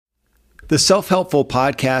The Self-Helpful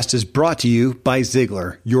Podcast is brought to you by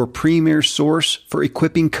Ziglar, your premier source for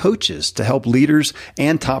equipping coaches to help leaders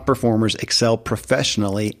and top performers excel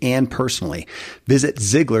professionally and personally. Visit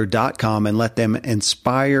Ziglar.com and let them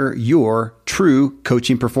inspire your true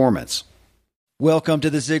coaching performance. Welcome to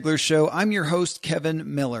the Ziglar Show. I'm your host,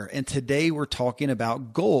 Kevin Miller, and today we're talking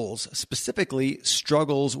about goals, specifically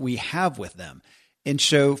struggles we have with them. In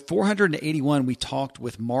show 481, we talked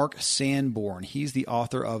with Mark Sanborn. He's the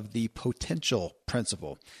author of The Potential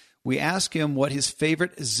Principle. We asked him what his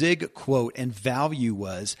favorite Zig quote and value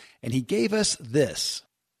was, and he gave us this.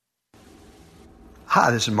 Hi,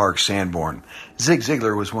 this is Mark Sanborn. Zig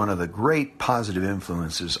Ziglar was one of the great positive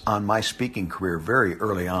influences on my speaking career very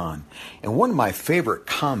early on. And one of my favorite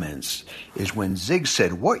comments is when Zig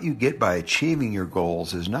said, what you get by achieving your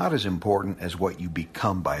goals is not as important as what you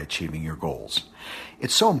become by achieving your goals.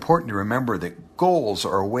 It's so important to remember that goals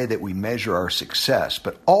are a way that we measure our success,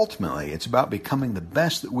 but ultimately it's about becoming the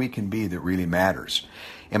best that we can be that really matters.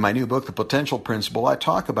 In my new book, The Potential Principle, I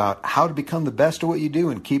talk about how to become the best at what you do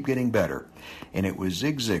and keep getting better. And it was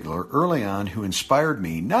Zig Ziglar early on who inspired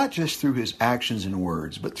me, not just through his actions and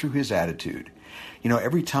words, but through his attitude. You know,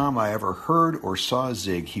 every time I ever heard or saw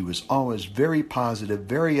Zig, he was always very positive,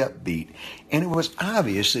 very upbeat, and it was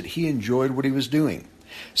obvious that he enjoyed what he was doing.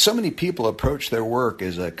 So many people approach their work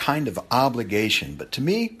as a kind of obligation, but to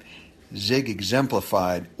me, Zig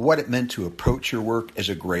exemplified what it meant to approach your work as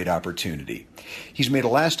a great opportunity. He's made a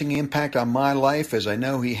lasting impact on my life, as I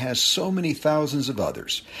know he has so many thousands of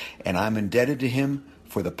others, and I'm indebted to him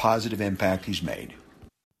for the positive impact he's made.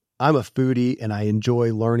 I'm a foodie, and I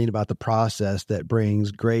enjoy learning about the process that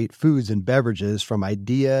brings great foods and beverages from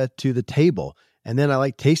idea to the table. And then I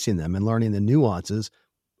like tasting them and learning the nuances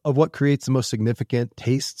of what creates the most significant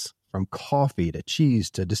tastes, from coffee to cheese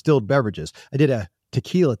to distilled beverages. I did a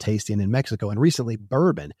tequila tasting in Mexico, and recently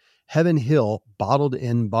bourbon. Heaven Hill bottled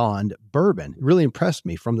in bond bourbon really impressed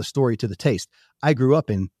me from the story to the taste. I grew up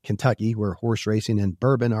in Kentucky, where horse racing and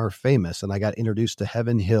bourbon are famous, and I got introduced to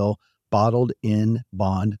Heaven Hill bottled in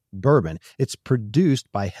bond bourbon. It's produced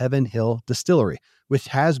by Heaven Hill Distillery, which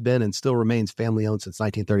has been and still remains family owned since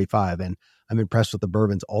 1935. And I'm impressed with the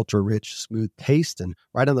bourbon's ultra-rich, smooth taste. And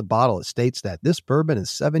right on the bottle, it states that this bourbon is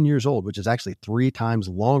 7 years old, which is actually 3 times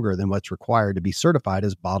longer than what's required to be certified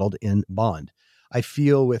as bottled in bond. I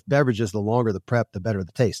feel with beverages, the longer the prep, the better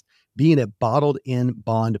the taste. Being a bottled in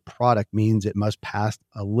bond product means it must pass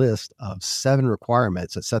a list of 7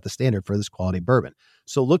 requirements that set the standard for this quality bourbon.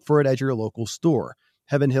 So look for it at your local store.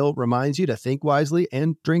 Heaven Hill reminds you to think wisely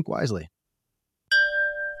and drink wisely.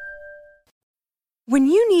 When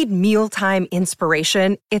you need mealtime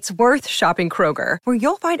inspiration, it's worth shopping Kroger, where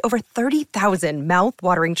you'll find over 30,000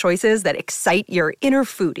 mouth-watering choices that excite your inner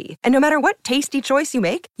foodie. And no matter what tasty choice you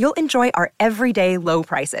make, you'll enjoy our everyday low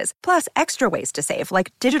prices, plus extra ways to save,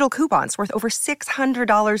 like digital coupons worth over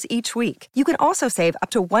 $600 each week. You can also save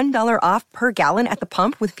up to $1 off per gallon at the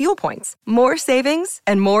pump with fuel points. More savings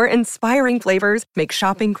and more inspiring flavors make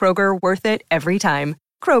shopping Kroger worth it every time.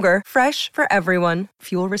 Kroger, fresh for everyone.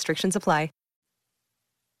 Fuel restrictions apply.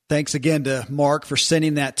 Thanks again to Mark for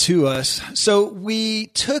sending that to us. So we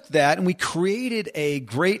took that and we created a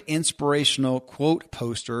great inspirational quote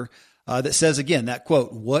poster that says, again, that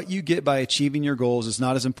quote, what you get by achieving your goals is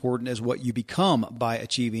not as important as what you become by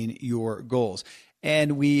achieving your goals.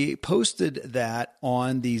 And we posted that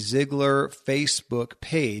on the Ziglar Facebook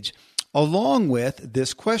page, along with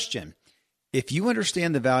this question. If you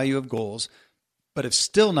understand the value of goals, but have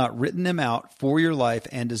still not written them out for your life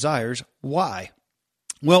and desires, why?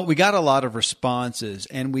 Well, we got a lot of responses,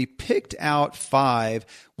 and we picked out 5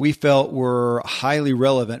 we felt were highly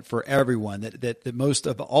relevant for everyone, that most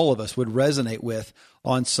of all of us would resonate with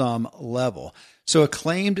on some level. So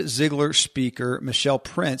acclaimed Ziglar speaker Michelle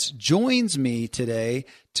Prince joins me today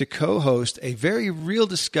to co-host a very real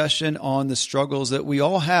discussion on the struggles that we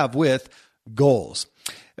all have with goals.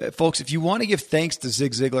 Folks, if you want to give thanks to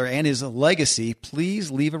Zig Ziglar and his legacy, please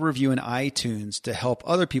leave a review in iTunes to help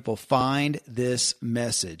other people find this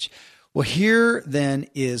message. Well, here then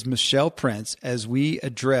is Michelle Prince as we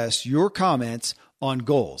address your comments on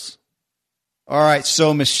goals. All right,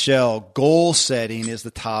 so Michelle, goal setting is the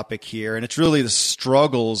topic here, and it's really the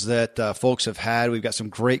struggles that folks have had. We've got some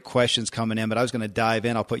great questions coming in, but I was going to dive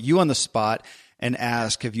in. I'll put you on the spot and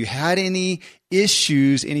ask, have you had any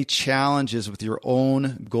issues, any challenges with your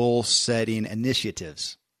own goal setting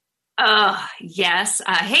initiatives? Yes.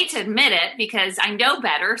 I hate to admit it because I know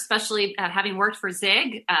better, especially having worked for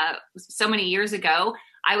Zig so many years ago.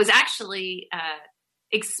 I was actually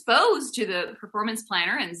exposed to the performance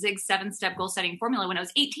planner and Zig's 7-step goal setting formula when I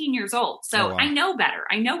was 18 years old. So I know better.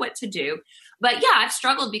 I know what to do. But yeah, I've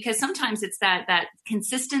struggled because sometimes it's that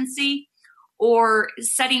consistency or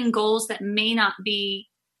setting goals that may not be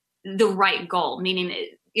the right goal, meaning,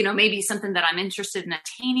 maybe something that I'm interested in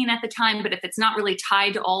attaining at the time, but if it's not really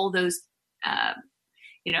tied to all those,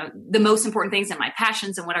 the most important things and my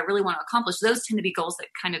passions and what I really want to accomplish, those tend to be goals that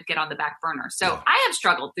kind of get on the back burner. So I have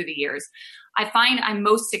struggled through the years. I find I'm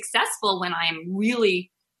most successful when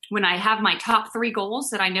I have my top 3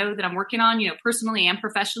 goals that I know that I'm working on, personally and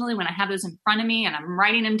professionally, when I have those in front of me and I'm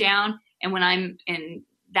writing them down. And when I'm in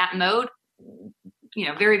that mode,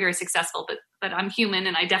 very, very successful, but I'm human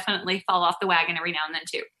and I definitely fall off the wagon every now and then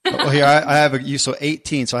too. Well, here I have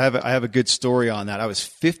 18. So I have a good story on that. I was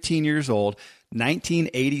 15 years old,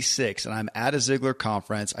 1986, and I'm at a Ziglar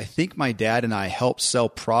conference. I think my dad and I helped sell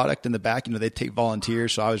product in the back. They take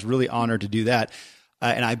volunteers. So I was really honored to do that.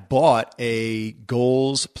 And I bought a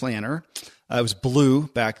goals planner. It was blue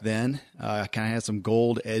back then. Kind of had some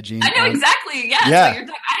gold edging. I know exactly. Yeah.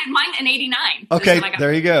 So I had mine in 89. Okay,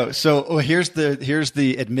 there you go. So here's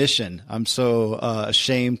the admission. I'm so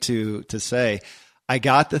ashamed to say. I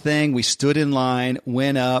got the thing. We stood in line,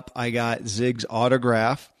 went up. I got Zig's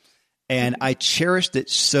autograph, and I cherished it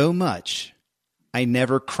so much, I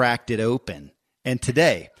never cracked it open. And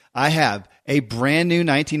today, I have a brand new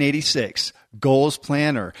 1986 goals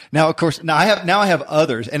planner. Now, of course, I have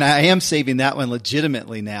others, and I am saving that one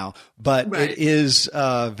legitimately now, but It is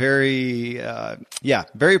very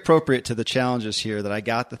appropriate to the challenges here that I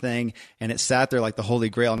got the thing and it sat there like the Holy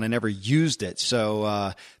Grail and I never used it.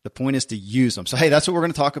 So the point is to use them. So, hey, that's what we're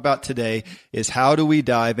going to talk about today is how do we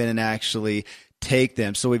dive in and actually take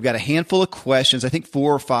them. So we've got a handful of questions, I think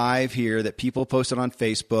 4 or 5 here that people posted on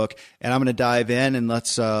Facebook, and I'm going to dive in and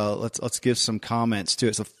let's give some comments to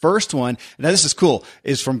it. So the first one, now this is cool,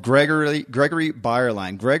 is from Gregory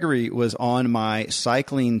Byerline. Gregory was on my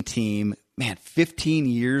cycling team, 15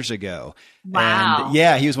 years ago. Wow.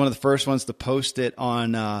 And he was one of the first ones to post it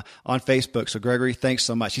on Facebook. So Gregory, thanks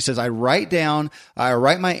so much. He says, I write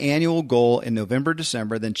my annual goal in November,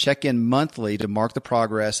 December, then check in monthly to mark the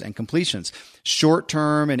progress and completions.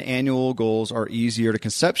 Short-term and annual goals are easier to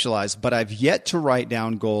conceptualize, but I've yet to write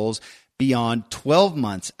down goals beyond 12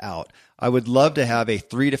 months out. I would love to have a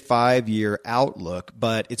 3 to 5 year outlook,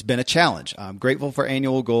 but it's been a challenge. I'm grateful for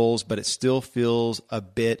annual goals, but it still feels a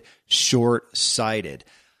bit short-sighted.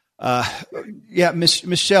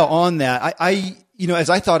 Michelle, on that, I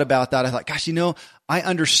as I thought about that, I thought, gosh, I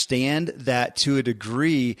understand that to a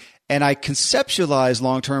degree, and I conceptualize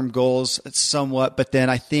long-term goals somewhat, but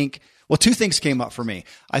then I think, 2 things came up for me.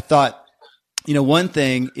 I thought, one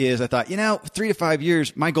thing is I thought, 3 to 5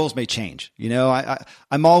 years, my goals may change.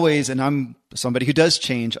 I'm always, and I'm somebody who does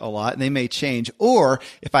change a lot and they may change. Or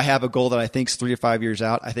if I have a goal that I think is 3 to 5 years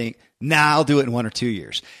out, I think, I'll do it in 1 or 2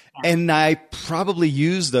 years. And I probably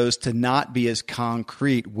use those to not be as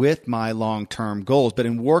concrete with my long-term goals. But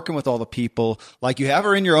in working with all the people like you have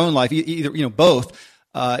or in your own life, either, both,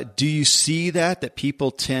 do you see that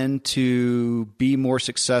people tend to be more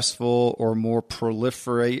successful or more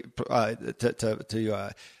proliferate,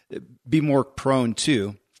 to be more prone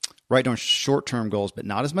to write down short-term goals, but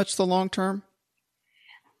not as much the long-term?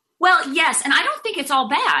 Well, yes. And I don't think it's all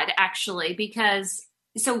bad, actually, because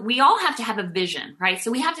so we all have to have a vision, right?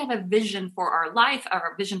 So we have to have a vision for our life,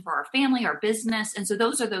 our vision for our family, our business. And so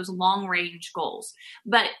those are those long-range goals.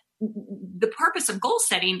 But the purpose of goal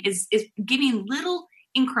setting is giving little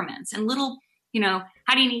increments and little,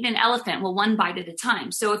 how do you eat an elephant? Well, 1 bite at a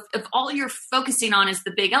time. So if all you're focusing on is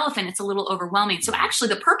the big elephant, it's a little overwhelming. So actually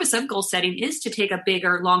the purpose of goal setting is to take a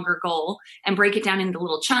bigger, longer goal and break it down into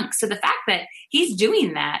little chunks. So the fact that he's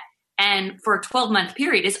doing that and for a 12-month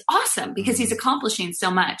period is awesome because he's accomplishing so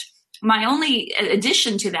much. My only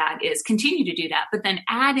addition to that is continue to do that, but then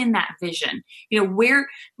add in that vision, where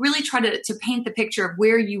really try to paint the picture of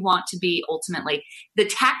where you want to be ultimately. The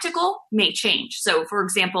tactical may change. So for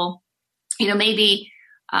example, maybe,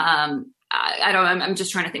 I'm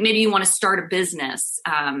just trying to think, maybe you want to start a business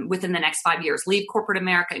within the next 5 years, leave corporate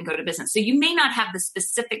America and go to business. So you may not have the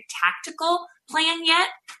specific tactical plan yet.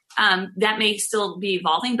 That may still be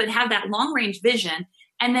evolving, but have that long range vision.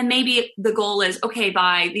 And then maybe the goal is, okay,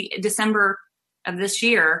 by the December of this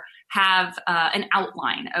year, have an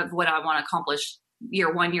outline of what I want to accomplish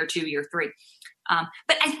year 1, year 2, year 3.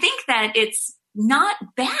 But I think that it's not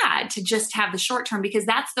bad to just have the short term because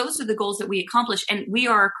those are the goals that we accomplish. And we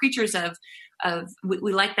are creatures of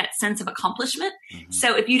we like that sense of accomplishment. Mm-hmm.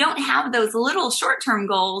 So if you don't have those little short term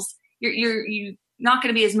goals, you're not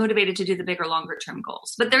going to be as motivated to do the bigger, longer term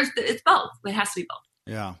goals. But it's both. It has to be both.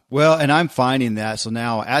 Yeah. Well, and I'm finding that. So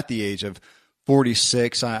now at the age of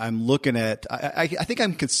 46, I'm looking at, I think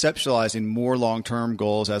I'm conceptualizing more long-term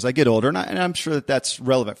goals as I get older. And I'm sure that that's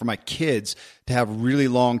relevant for my kids to have really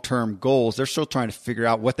long-term goals. They're still trying to figure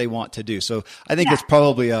out what they want to do. So I think it's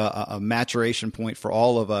probably a maturation point for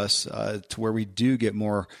all of us to where we do get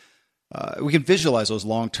more, we can visualize those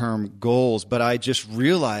long-term goals. But I just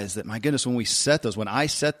realized that, my goodness, when I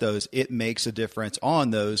set those, it makes a difference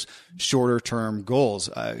on those shorter-term goals.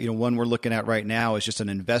 One we're looking at right now is just an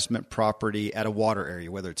investment property at a water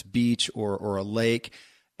area, whether it's beach or a lake.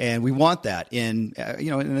 And we want that in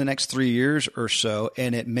the next 3 years or so.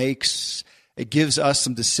 And it gives us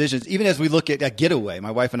some decisions, even as we look at a getaway.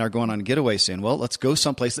 My wife and I are going on a getaway soon. Well, let's go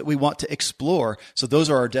someplace that we want to explore. So those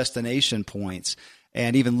are our destination points.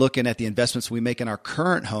 And even looking at the investments we make in our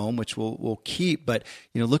current home, which we'll keep, but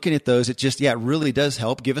looking at those, it really does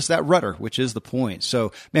help give us that rudder, which is the point.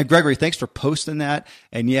 So, man, Gregory, thanks for posting that.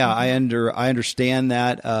 And I understand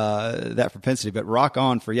that propensity, but rock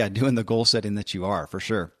on for doing the goal setting that you are, for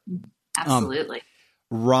sure. Absolutely.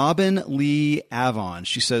 Robin Lee Avon,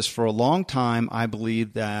 she says, for a long time, I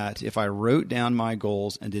believed that if I wrote down my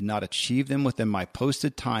goals and did not achieve them within my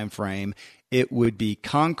posted time frame, it would be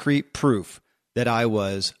concrete proof that I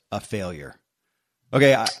was a failure.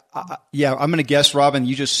 Okay. I'm going to guess, Robin,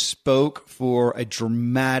 you just spoke for a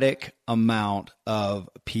dramatic amount of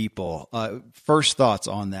people. First thoughts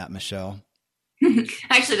on that, Michelle?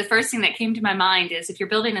 Actually, the first thing that came to my mind is, if you're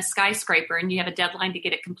building a skyscraper and you have a deadline to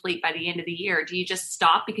get it complete by the end of the year, do you just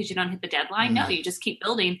stop because you don't hit the deadline? No, you just keep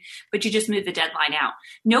building, but you just move the deadline out.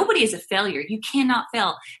 Nobody is a failure. You cannot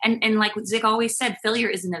fail. And like Zig always said, failure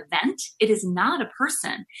is an event. It is not a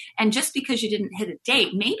person. And just because you didn't hit a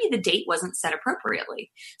date, maybe the date wasn't set appropriately.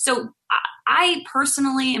 So I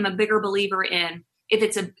personally am a bigger believer in, if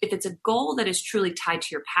it's a goal that is truly tied to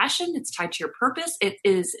your passion, it's tied to your purpose, it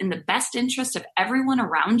is in the best interest of everyone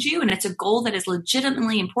around you, and it's a goal that is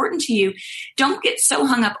legitimately important to you, don't get so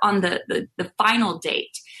hung up on the final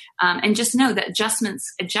date. And just know that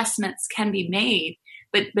adjustments can be made,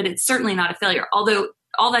 but it's certainly not a failure. Although,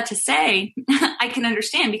 all that to say, I can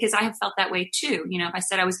understand, because I have felt that way too. If I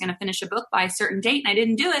said I was going to finish a book by a certain date and I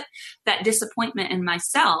didn't do it, that disappointment in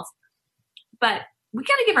myself. But we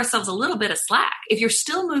got to give ourselves a little bit of slack. If you're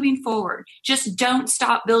still moving forward, just don't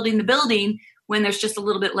stop building the building when there's just a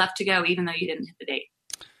little bit left to go, even though you didn't hit the date.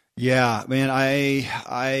 Yeah, man,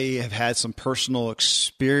 I have had some personal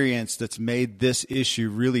experience that's made this issue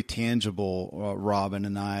really tangible, Robin,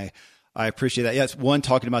 and I appreciate that. Yeah, it's one,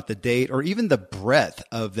 talking about the date or even the breadth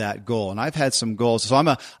of that goal. And I've had some goals. So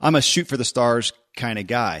I'm a shoot for the stars kind of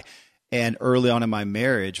guy. And early on in my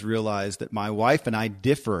marriage, realized that my wife and I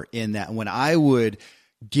differ in that when I would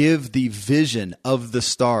give the vision of the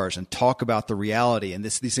stars and talk about the reality and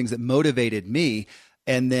these things that motivated me,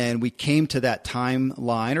 and then we came to that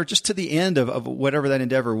timeline or just to the end of whatever that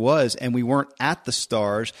endeavor was, and we weren't at the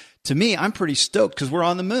stars. To me, I'm pretty stoked because we're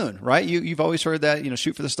on the moon, right? You've always heard that,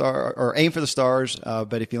 shoot for the star or aim for the stars,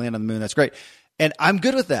 but if you land on the moon, that's great. And I'm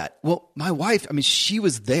good with that. Well, my wife, she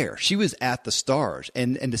was there. She was at the stars.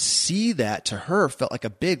 And to see that to her felt like a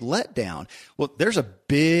big letdown. Well, there's a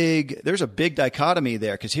big dichotomy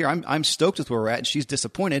there, because here I'm stoked with where we're at and she's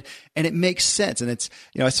disappointed, and it makes sense. And it's,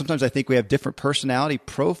 sometimes I think we have different personality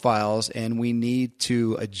profiles and we need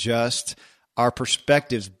to adjust our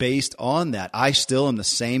perspectives based on that. I still am the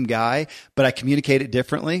same guy, but I communicate it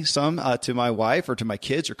differently, some to my wife or to my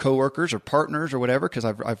kids or coworkers or partners or whatever, because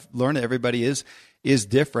I've learned that everybody is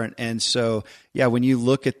different. And so, when you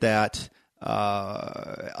look at that,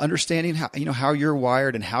 understanding how you're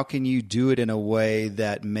wired and how can you do it in a way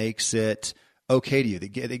that makes it okay to you,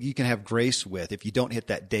 that you can have grace with if you don't hit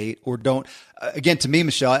that date or don't. Again, to me,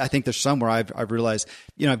 Michelle, I think there's some where I've realized,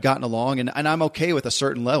 I've gotten along and I'm okay with a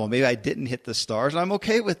certain level. Maybe I didn't hit the stars, and I'm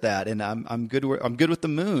okay with that, and I'm good with the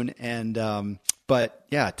moon. And but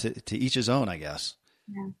to each his own, I guess.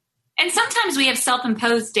 Yeah. And sometimes we have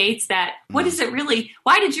self-imposed dates that, what is it really?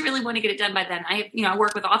 Why did you really want to get it done by then? I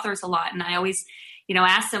work with authors a lot, and I always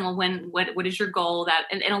ask them, well, what is your goal?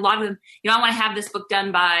 And a lot of them, I want to have this book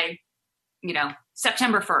done by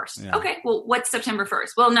September 1st. Yeah. Okay. Well, what's September 1st?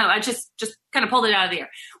 Well, no, I just kind of pulled it out of the air.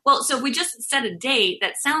 Well, so we just set a date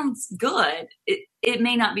that sounds good. It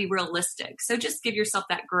may not be realistic. So just give yourself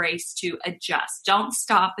that grace to adjust. Don't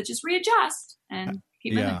stop, but just readjust and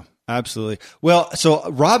keep moving. Yeah, absolutely. Well, so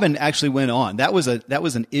Robin actually went on. That was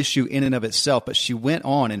an issue in and of itself, but she went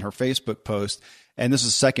on in her Facebook post. And this is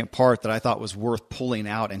the second part that I thought was worth pulling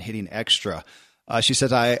out and hitting extra. She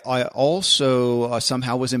says, I also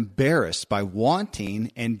somehow was embarrassed by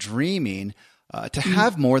wanting and dreaming to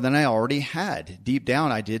have more than I already had. Deep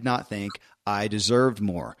down, I did not think I deserved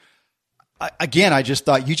more. Again, I just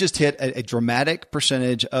thought you just hit a dramatic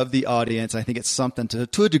percentage of the audience. I think it's something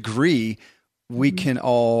to a degree we can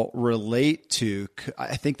all relate to.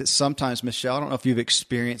 I think that sometimes, Michelle, I don't know if you've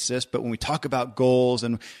experienced this, but when we talk about goals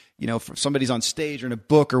and, if somebody's on stage or in a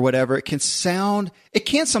book or whatever, it can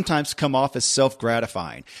sometimes come off as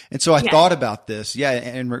self-gratifying. And so I thought about this,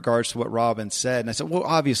 in regards to what Robin said. And I said, well,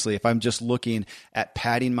 obviously, if I'm just looking at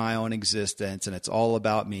padding my own existence and it's all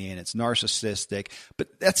about me and it's narcissistic, but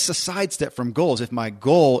that's a sidestep from goals. If my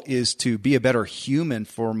goal is to be a better human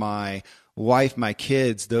for my wife, my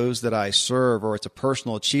kids, those that I serve, or it's a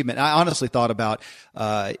personal achievement. I honestly thought about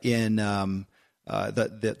the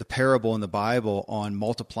parable in the Bible on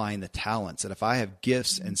multiplying the talents, that if I have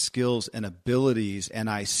gifts and skills and abilities and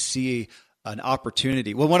I see an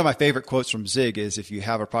opportunity. Well, one of my favorite quotes from Zig is, if you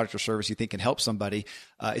have a product or service you think can help somebody,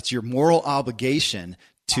 it's your moral obligation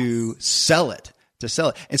to sell it.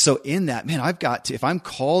 And so in that, man, I've got to, if I'm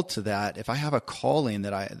called to that, if I have a calling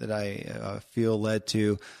that I feel led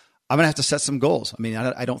to, I'm going to have to set some goals. I mean,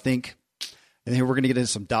 I don't think, and here we're going to get into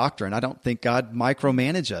some doctrine, I don't think God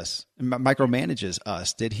micromanages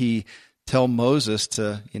us. Did he tell Moses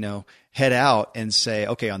to, head out and say,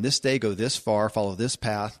 okay, on this day, go this far, follow this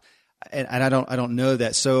path? And I don't know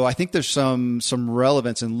that. So I think there's some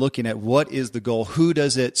relevance in looking at what is the goal? Who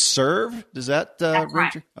does it serve? Does that,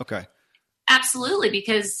 right. Okay. Absolutely.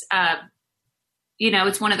 Because,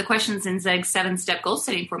 it's one of the questions in Zig's 7-step goal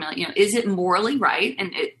setting formula. Is it morally right?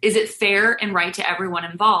 And is it fair and right to everyone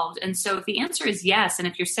involved? And so if the answer is yes, and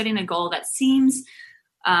if you're setting a goal that seems,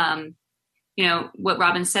 what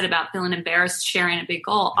Robin said about feeling embarrassed sharing a big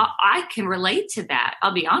goal, I can relate to that.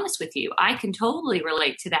 I'll be honest with you. I can totally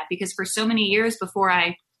relate to that, because for so many years before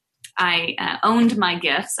I owned my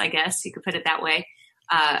gifts, I guess you could put it that way,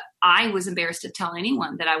 I was embarrassed to tell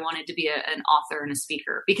anyone that I wanted to be an author and a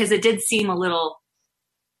speaker, because it did seem a little,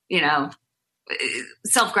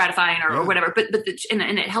 self-gratifying or whatever, but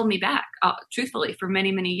it held me back, truthfully, for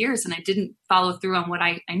many, many years. And I didn't follow through on what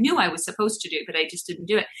I knew I was supposed to do, but I just didn't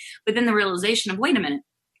do it. But then the realization of, wait a minute,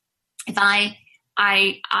 if I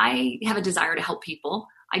have a desire to help people,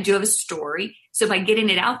 I do have a story. So by getting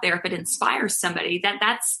it out there, if it inspires somebody,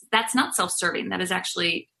 that's not self-serving. That is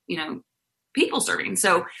actually, people serving.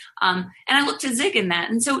 So, and I look to Zig in that.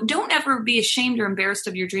 And so don't ever be ashamed or embarrassed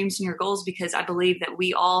of your dreams and your goals, because I believe that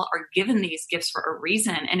we all are given these gifts for a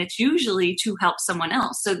reason, and it's usually to help someone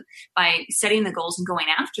else. So by setting the goals and going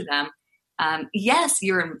after them, yes,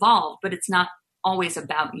 you're involved, but it's not always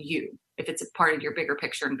about you if it's a part of your bigger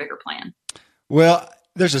picture and bigger plan. Well,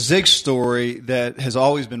 there's a Zig story that has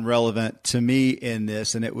always been relevant to me in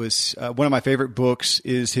this. And it was one of my favorite books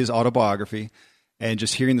is his autobiography. And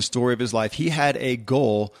just hearing the story of his life, he had a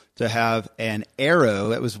goal to have an arrow.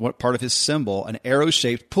 That was part of his symbol, an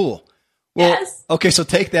arrow-shaped pool. Well, yes. Okay, so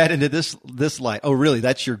take that into this light. Oh, really?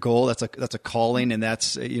 That's your goal? That's a calling, and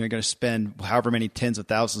that's you're going to spend however many tens of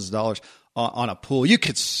thousands of dollars on a pool. You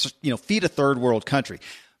could feed a third world country.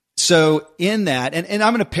 So in that, and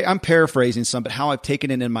I'm paraphrasing some, but how I've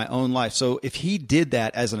taken it in my own life. So if he did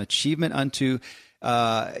that as an achievement unto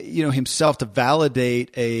himself, to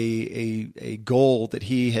validate a goal that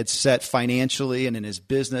he had set financially and in his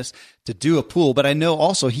business to do a pool. But I know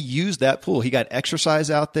also he used that pool. He got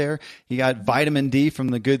exercise out there. He got vitamin D from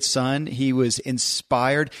the good sun. He was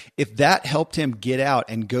inspired. If that helped him get out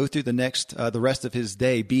and go through the rest of his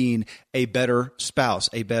day being a better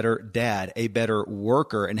spouse, a better dad, a better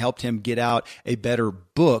worker, and helped him get out a better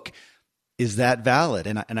book, is that valid?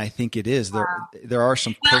 And I think it is. There are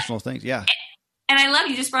some personal things. Yeah. And I love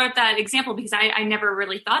you just brought up that example, because I never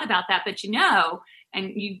really thought about that, but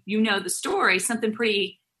and you know the story, something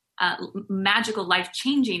pretty magical,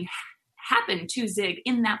 life-changing happened to Zig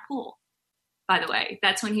in that pool, by the way.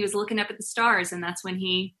 That's when he was looking up at the stars, and that's when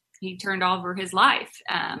he turned over his life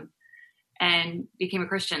and became a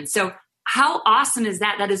Christian. So how awesome is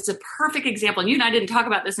that? That is a perfect example. And you and I didn't talk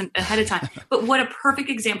about this ahead of time, but what a perfect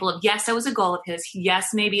example of, yes, that was a goal of his. Yes,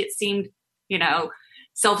 maybe it seemed,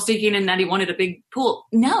 self-seeking and that he wanted a big pool.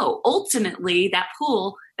 No, ultimately that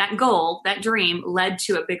pool, that goal, that dream led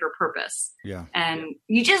to a bigger purpose. Yeah. And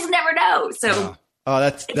you just never know. So Oh,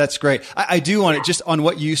 that's great. I do want to, just on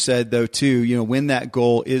what you said though, too, when that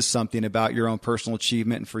goal is something about your own personal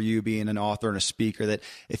achievement, and for you being an author and a speaker, that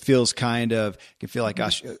it feels you can feel like,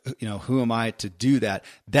 gosh, who am I to do that?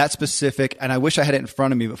 That specific. And I wish I had it in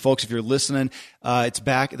front of me, but folks, if you're listening, it's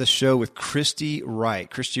back at the show with Christy Wright.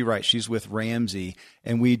 She's with Ramsey,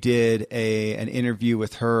 and we did an interview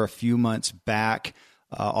with her a few months back.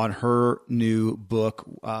 On her new book.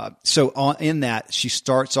 In that, she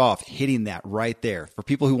starts off hitting that right there. For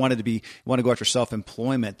people who want to go after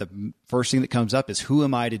self-employment, the first thing that comes up is, who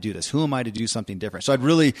am I to do this? Who am I to do something different? So I'd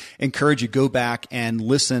really encourage you, go back and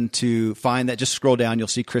listen to, find that, just scroll down. You'll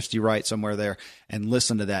see Christy Wright somewhere there, and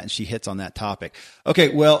listen to that. And she hits on that topic. Okay.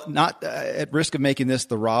 Well, not at risk of making this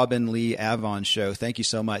the Robin Lee Avon show. Thank you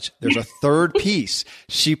so much. There's a third piece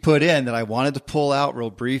she put in that I wanted to pull out real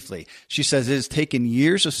briefly. She says, it has taken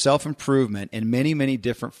years of self-improvement in many, many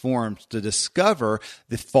different forms to discover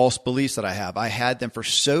the false beliefs that I have. I had them for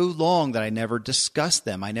so long that I never discussed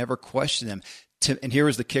them. I never questioned them. And here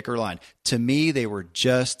was the kicker line. To me, they were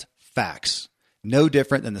just facts. No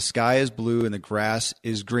different than the sky is blue and the grass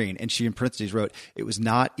is green. And she in parentheses wrote, it was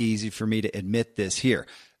not easy for me to admit this here.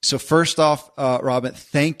 So first off, Robin,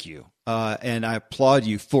 thank you. And I applaud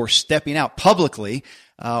you for stepping out publicly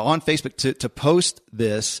on Facebook to post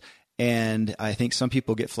this. And I think some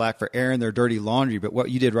people get flack for airing their dirty laundry, but what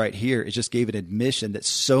you did right here is just gave an admission that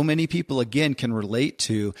so many people, again, can relate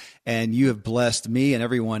to, and you have blessed me and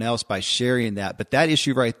everyone else by sharing that. But that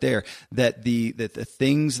issue right there, that the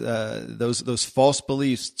things, those false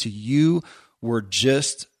beliefs to you were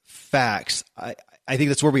just facts. I think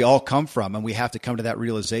that's where we all come from, and we have to come to that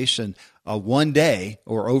realization one day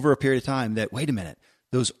or over a period of time that, wait a minute,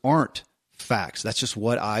 those aren't facts. That's just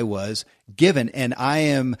what I was given. And I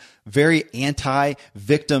am very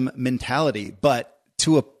anti-victim mentality, but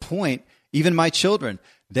to a point, even my children,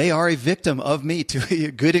 they are a victim of me,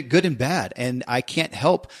 to good and bad. And I can't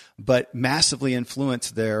help but massively influence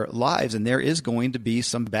their lives. And there is going to be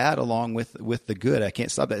some bad along with the good. I can't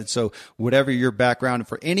stop that. And so whatever your background,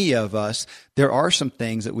 for any of us, there are some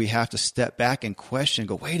things that we have to step back and question,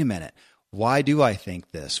 go, wait a minute, why do I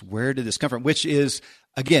think this? Where did this come from? Which is,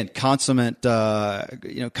 again, consummate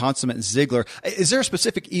Ziglar. Is there a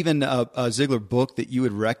specific, even a Ziglar book that you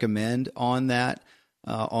would recommend on that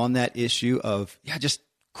issue of, just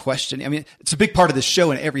questioning? I mean, it's a big part of the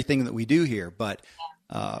show and everything that we do here, but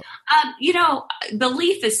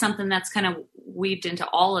belief is something that's kind of weaved into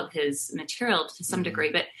all of his material to some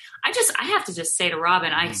degree. But I have to just say to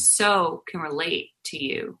Robin, I so can relate to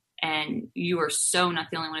you. And you are so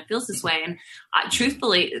not the only one who feels this way. And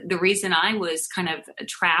truthfully, the reason I was kind of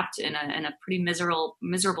trapped in a pretty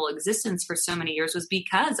miserable existence for so many years was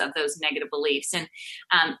because of those negative beliefs. And,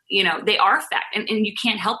 they are fact, and you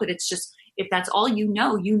can't help it. It's just, if that's all you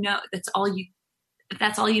know, if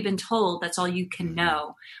that's all you've been told, that's all you can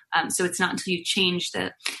know. So it's not until you change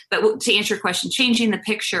but to answer your question, changing the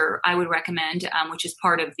picture, I would recommend, which is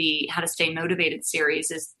part of the How to Stay Motivated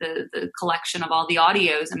series, is the collection of all the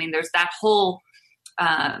audios. I mean, there's that whole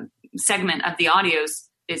segment of the audios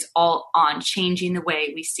is all on changing the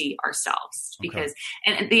way we see ourselves. Because,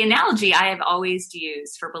 and the analogy I have always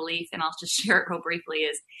used for belief, and I'll just share it real briefly,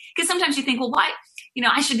 is because sometimes you think, well, why,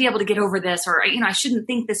 I should be able to get over this, or, I shouldn't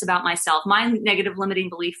think this about myself. My negative limiting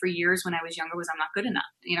belief for years when I was younger was I'm not good enough.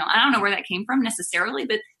 I don't know where that came from necessarily,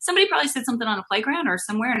 but somebody probably said something on a playground or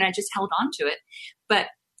somewhere, and I just held on to it. But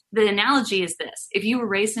the analogy is this: if you were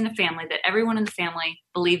raised in a family that everyone in the family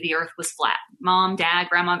believed the earth was flat, mom, dad,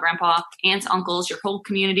 grandma, grandpa, aunts, uncles, your whole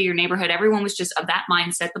community, your neighborhood, everyone was just of that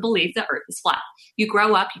mindset, the belief the earth is flat. You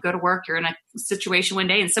grow up, you go to work, you're in a situation one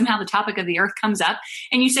day, and somehow the topic of the earth comes up,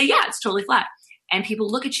 and you say, yeah, it's totally flat. And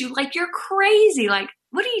people look at you like you're crazy. Like,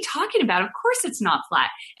 what are you talking about? Of course it's not flat.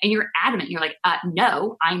 And you're adamant. You're like,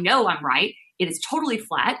 no, I know I'm right. It is totally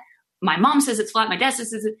flat. My mom says it's flat. My dad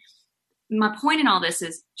says it's. My point in all this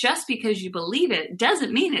is, just because you believe it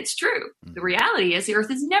doesn't mean it's true. The reality is the earth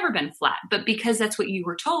has never been flat, but because that's what you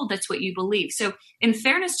were told, that's what you believe. So in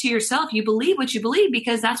fairness to yourself, you believe what you believe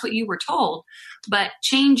because that's what you were told, but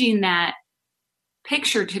changing that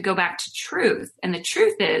picture to go back to truth. And the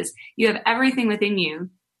truth is, you have everything within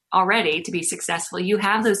you already to be successful. You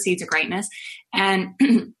have those seeds of greatness, and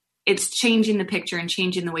it's changing the picture and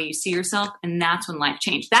changing the way you see yourself. And that's when life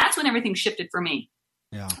changed. That's when everything shifted for me.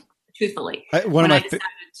 Yeah. Truthfully, when I decided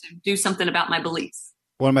to do something about my beliefs.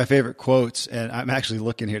 One of my favorite quotes, and I'm actually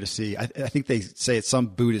looking here to see, I think they say it's some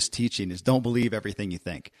Buddhist teaching, is don't believe everything you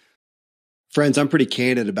think. Friends, I'm pretty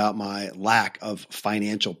candid about my lack of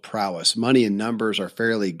financial prowess. Money and numbers are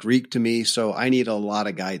fairly Greek to me, so I need a lot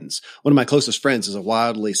of guidance. One of my closest friends is a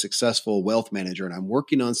wildly successful wealth manager, and I'm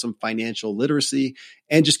working on some financial literacy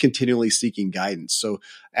and just continually seeking guidance. So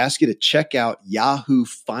I ask you to check out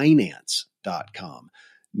yahoofinance.com.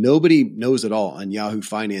 Nobody knows it all, and Yahoo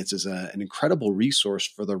Finance is an incredible resource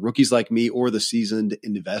for the rookies like me or the seasoned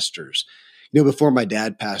investors. Before my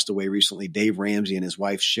dad passed away recently, Dave Ramsey and his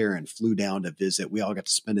wife Sharon flew down to visit. We all got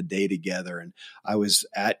to spend a day together, and I was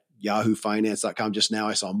at yahoofinance.com. Just now,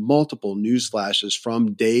 I saw multiple news flashes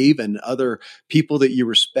from Dave and other people that you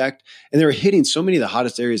respect, and they're hitting so many of the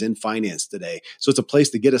hottest areas in finance today. So it's a place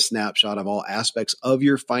to get a snapshot of all aspects of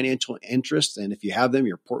your financial interests. And if you have them,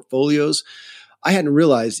 your portfolios. I hadn't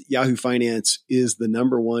realized Yahoo Finance is the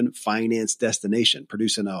 #1 finance destination,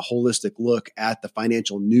 producing a holistic look at the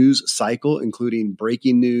financial news cycle, including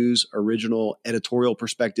breaking news, original editorial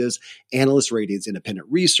perspectives, analyst ratings, independent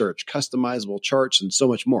research, customizable charts, and so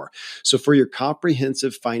much more. So for your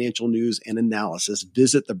comprehensive financial news and analysis,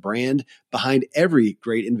 visit the brand behind every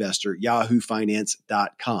great investor,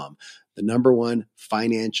 yahoofinance.com, the #1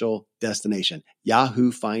 financial destination,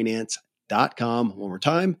 yahoofinance.com. One more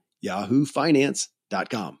time,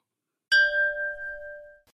 yahoofinance.com.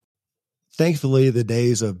 Thankfully, the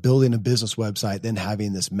days of building a business website, then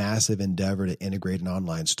having this massive endeavor to integrate an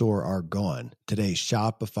online store are gone. Today,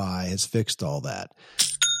 Shopify has fixed all that.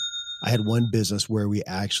 I had one business where we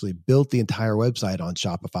actually built the entire website on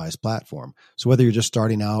Shopify's platform. So whether you're just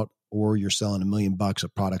starting out or you're selling $1 million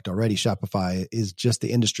of product already, Shopify is just the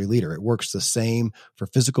industry leader. It works the same for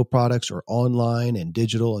physical products or online and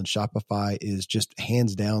digital, and Shopify is just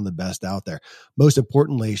hands down the best out there. Most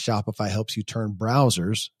importantly, Shopify helps you turn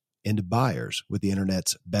browsers into buyers with the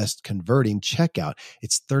internet's best converting checkout.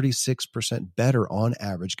 It's 36% better on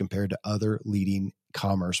average compared to other leading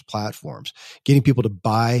commerce platforms. Getting people to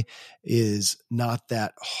buy is not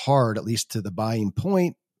that hard, at least to the buying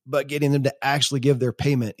point, but getting them to actually give their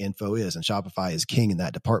payment info is, and Shopify is king in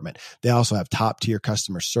that department. They also have top tier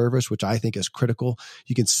customer service, which I think is critical.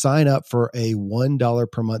 You can sign up for a $1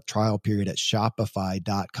 per month trial period at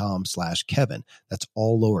shopify.com/Kevin. That's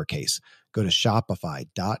all lowercase. Go to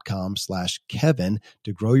shopify.com/Kevin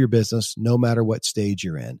to grow your business no matter what stage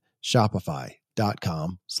you're in.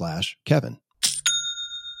 Shopify.com/Kevin.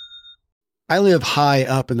 I live high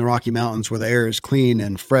up in the Rocky Mountains where the air is clean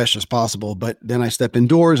and fresh as possible, but then I step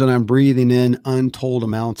indoors and I'm breathing in untold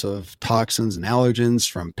amounts of toxins and allergens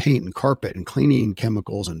from paint and carpet and cleaning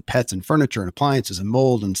chemicals and pets and furniture and appliances and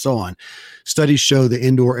mold and so on. Studies show the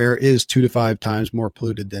indoor air is 2 to 5 times more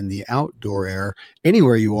polluted than the outdoor air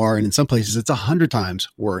anywhere you are, and in some places it's 100 times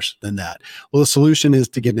worse than that. Well, the solution is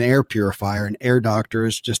to get an air purifier, and Air Doctor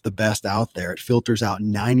is just the best out there. It filters out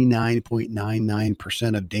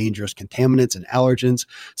 99.99% of dangerous contaminants and allergens,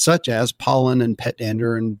 such as pollen and pet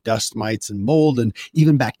dander and dust mites and mold and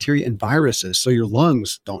even bacteria and viruses, so your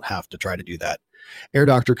lungs don't have to try to do that. Air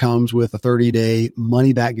Doctor comes with a 30-day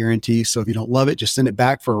money-back guarantee, so if you don't love it, just send it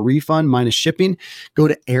back for a refund minus shipping. Go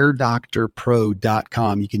to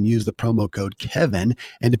airdoctorpro.com. You can use the promo code Kevin,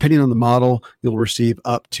 and depending on the model, you'll receive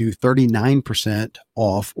up to 39%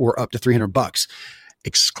 off or up to $300.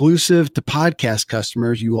 Exclusive to podcast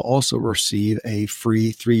customers, you will also receive a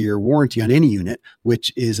free 3-year warranty on any unit,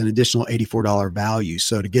 which is an additional $84 value.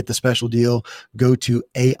 So to get the special deal, go to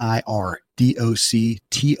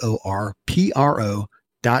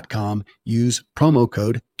airdoctorpro.com. Use promo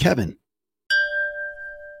code Kevin.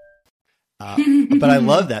 But I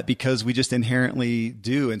love that because we just inherently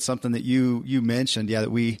do. And something that you mentioned, that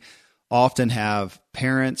we often have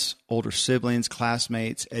parents, older siblings,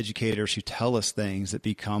 classmates, educators who tell us things that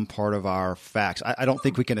become part of our facts. I don't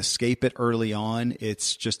think we can escape it early on.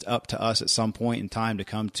 It's just up to us at some point in time to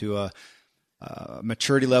come to a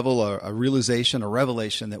maturity level, a realization, a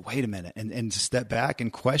revelation that, wait a minute, and to step back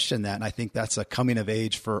and question that. And I think that's a coming of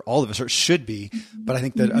age for all of us, or it should be. But I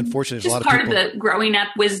think that unfortunately there's a lot of people. Just part of the growing up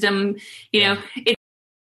wisdom, know, it's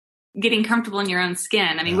getting comfortable in your own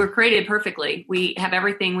skin. I mean, we're created perfectly. We have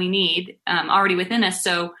everything we need already within us.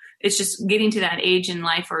 So it's just getting to that age in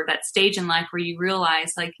life or that stage in life where you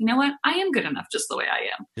realize, like, you know what, I am good enough just the way I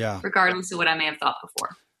am, regardless of what I may have thought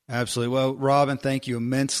before. Absolutely. Well, Robin, thank you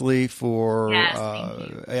immensely for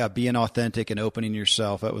being authentic and opening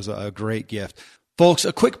yourself. That was a great gift. Folks,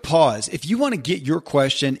 a quick pause. If you want to get your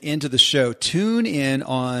question into the show, tune in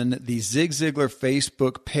on the Zig Ziglar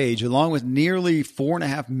Facebook page, along with nearly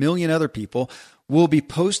 4.5 million other people. We'll be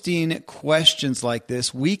posting questions like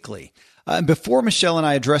this weekly. Before Michelle and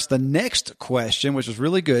I address the next question, which was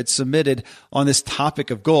really good, submitted on this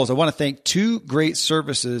topic of goals, I want to thank 2 great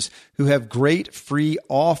services who have great free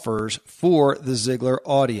offers for the Ziglar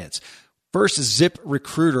audience. First is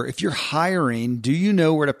ZipRecruiter. If you're hiring, do you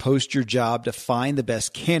know where to post your job to find the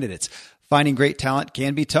best candidates? Finding great talent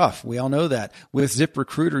can be tough. We all know that. With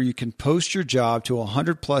ZipRecruiter, you can post your job to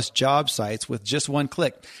 100+ job sites with just one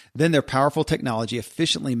click. Then their powerful technology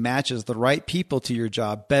efficiently matches the right people to your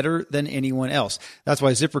job better than anyone else. That's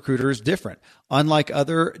why ZipRecruiter is different. Unlike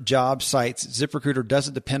other job sites, ZipRecruiter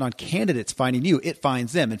doesn't depend on candidates finding you. It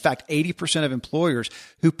finds them. In fact, 80% of employers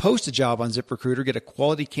who post a job on ZipRecruiter get a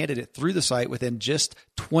quality candidate through the site within just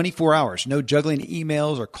 24 hours. No juggling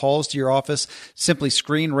emails or calls to your office. Simply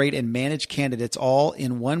screen, rate, and manage candidates all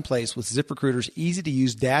in one place with ZipRecruiter's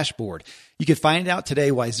easy-to-use dashboard. You can find out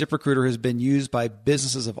today why ZipRecruiter has been used by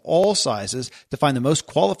businesses of all sizes to find the most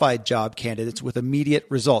qualified job candidates with immediate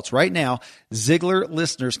results. Right now, Ziglar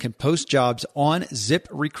listeners can post jobs on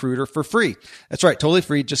ZipRecruiter for free. That's right, totally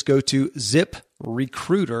free. Just go to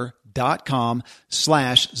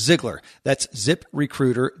ZipRecruiter.com/Ziglar. That's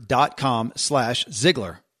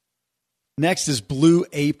ZipRecruiter.com/Ziglar. Next is Blue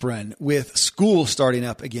Apron. With school starting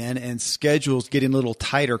up again and schedules getting a little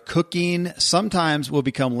tighter, cooking sometimes will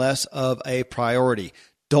become less of a priority.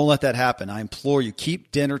 Don't let that happen. I implore you,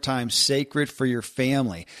 keep dinner time sacred for your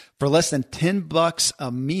family. For less than $10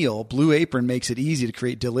 a meal, Blue Apron makes it easy to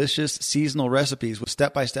create delicious seasonal recipes with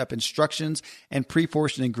step-by-step instructions and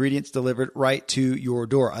pre-portioned ingredients delivered right to your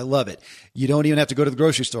door. I love it. You don't even have to go to the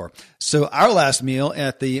grocery store. So our last meal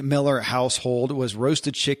at the Miller household was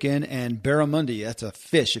roasted chicken and barramundi. That's a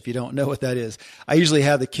fish, if you don't know what that is. I usually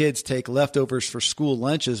have the kids take leftovers for school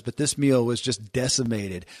lunches, but this meal was just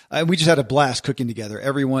decimated. We just had a blast cooking together.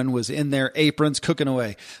 Everyone was in their aprons cooking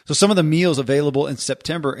away. So some of the meals available in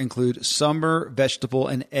September include summer vegetable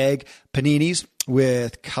and egg paninis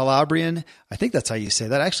with Calabrian, I think that's how you say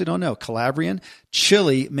that. I actually don't know. Calabrian,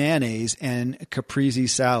 chili, mayonnaise, and caprese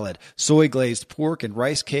salad. Soy glazed pork and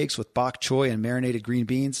rice cakes with bok choy and marinated green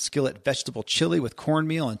beans. Skillet vegetable chili with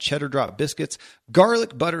cornmeal and cheddar drop biscuits.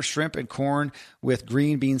 Garlic butter shrimp and corn with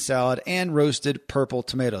green bean salad and roasted purple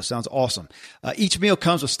tomatoes. Sounds awesome. Each meal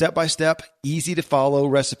comes with step-by-step, easy-to-follow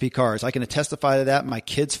recipe cards. I can testify to that. My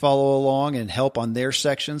kids follow along and help on their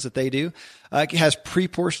sections that they do. It has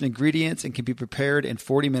pre-portioned ingredients and can be prepared in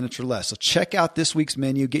 40 minutes or less. So check out this week's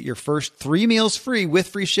menu. Get your first 3 meals free with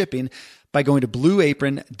free shipping by going to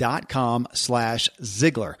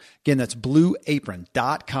blueapron.com/Ziglar. Again, that's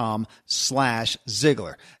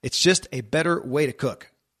blueapron.com/Ziglar. It's just a better way to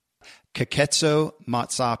cook. Kaketso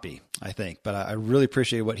Matsapi, I think, but I really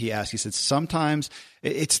appreciate what he asked. He said, sometimes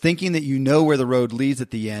it's thinking that you know where the road leads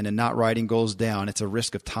at the end and not writing goals down. It's a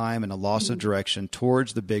risk of time and a loss of direction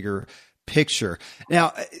towards the bigger picture.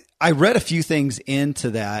 Now, I read a few things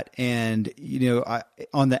into that, and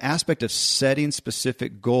on the aspect of setting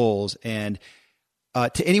specific goals, and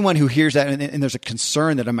to anyone who hears that, and there's a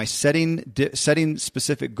concern that am I setting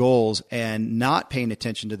specific goals and not paying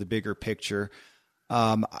attention to the bigger picture?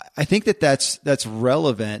 I think that's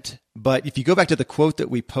relevant. But if you go back to the quote that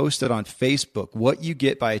we posted on Facebook, what you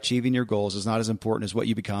get by achieving your goals is not as important as what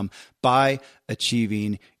you become by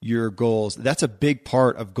achieving your goals. That's a big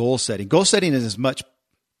part of goal setting. Goal setting is as much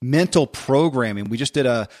mental programming. We just did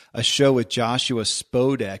a show with Joshua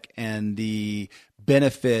Spodek and the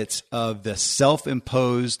benefits of the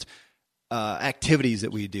self-imposed activities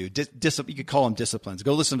that we do. You could call them disciplines.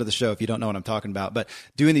 Go listen to the show if you don't know what I'm talking about. But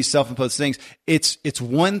doing these self-imposed things, it's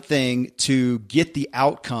one thing to get the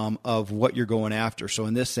outcome of what you're going after. So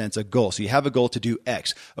in this sense, a goal. So you have a goal to do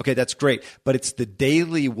X. Okay, that's great. But it's the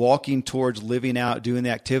daily walking towards living out, doing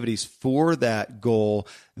the activities for that goal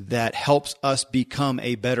that helps us become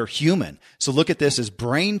a better human. So look at this as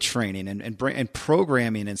brain training and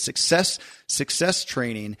programming and success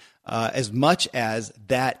training as much as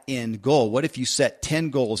that end goal. What if you set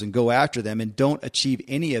 10 goals and go after them and don't achieve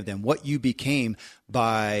any of them? What you became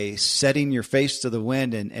by setting your face to the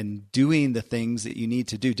wind and doing the things that you need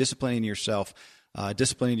to do, disciplining yourself,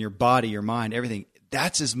 disciplining your body, your mind, everything.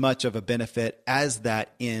 That's as much of a benefit as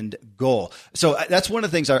that end goal. So that's one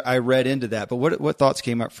of the things I read into that. But what thoughts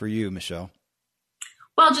came up for you, Michelle?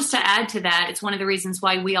 Well, just to add to that, it's one of the reasons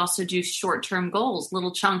why we also do short-term goals,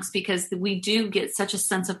 little chunks, because we do get such a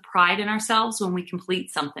sense of pride in ourselves when we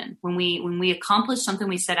complete something, when we accomplish something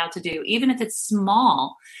we set out to do. Even if it's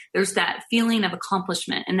small, there's that feeling of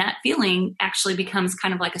accomplishment, and that feeling actually becomes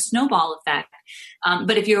kind of like a snowball effect.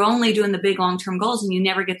 But if you're only doing the big long-term goals and you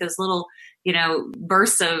never get those little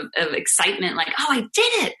bursts of excitement, like, oh, I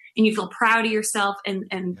did it, and you feel proud of yourself, and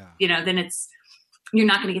then you're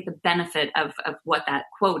not going to get the benefit of what that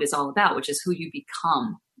quote is all about, which is who you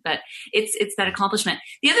become. But it's that accomplishment.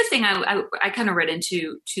 The other thing I kind of read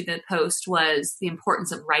into the post was the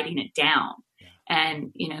importance of writing it down.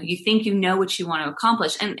 And, you think you know what you want to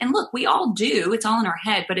accomplish. And look, we all do. It's all in our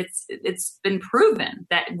head, but it's been proven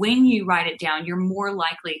that when you write it down, you're more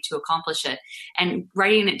likely to accomplish it. And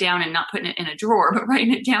writing it down and not putting it in a drawer, but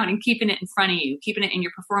writing it down and keeping it in front of you, keeping it in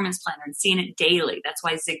your performance planner and seeing it daily. That's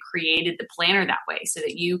why Zig created the planner that way, so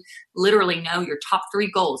that you literally know your top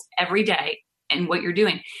 3 goals every day and what you're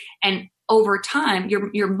doing. And over time,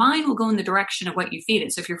 your mind will go in the direction of what you feed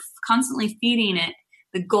it. So if you're constantly feeding it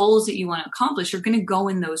the goals that you want to accomplish, you're going to go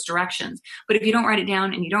in those directions. But if you don't write it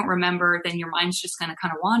down and you don't remember, then your mind's just going to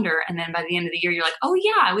kind of wander. And then by the end of the year, you're like, oh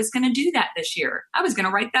yeah, I was going to do that this year. I was going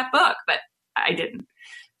to write that book, but I didn't.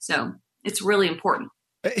 So it's really important.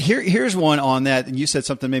 Here's one on that. And you said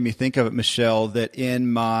something that made me think of it, Michelle, that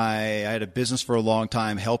I had a business for a long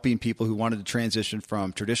time helping people who wanted to transition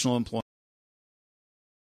from traditional employment,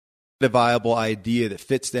 a viable idea that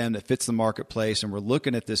fits them, that fits the marketplace. And we're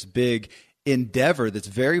looking at this big endeavor that's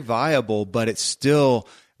very viable, but it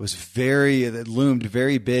loomed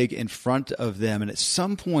very big in front of them. And at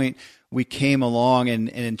some point we came along and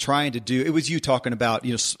in trying to do, it was you talking about,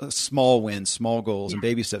 small wins, small goals and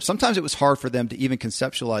baby steps. Sometimes it was hard for them to even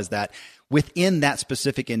conceptualize that within that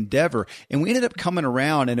specific endeavor. And we ended up coming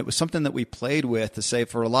around, and it was something that we played with to say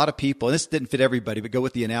for a lot of people, and this didn't fit everybody, but go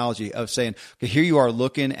with the analogy of saying, okay, here you are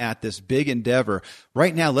looking at this big endeavor.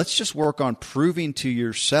 Right now, let's just work on proving to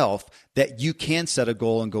yourself that you can set a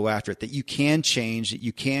goal and go after it, that you can change, that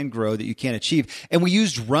you can grow, that you can achieve. And we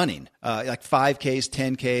used running, like 5Ks,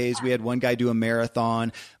 10Ks. We had one guy do a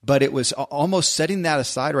marathon, but it was almost setting that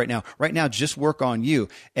aside right now. Right now, just work on you.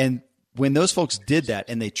 And when those folks did that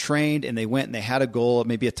and they trained and they went and they had a goal,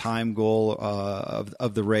 maybe a time goal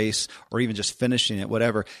of the race or even just finishing it,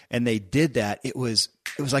 whatever, and they did that, it was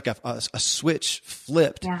like a switch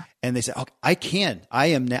flipped. Yeah. And they said, okay, I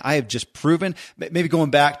have just proven, maybe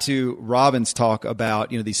going back to Robin's talk about,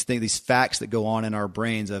 these things, these facts that go on in our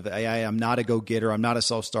brains of, I'm not a go-getter, I'm not a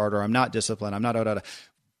self-starter, I'm not disciplined, I'm not,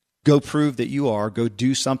 go prove that you are, go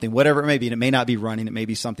do something, whatever it may be. And it may not be running, it may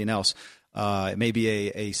be something else. It may be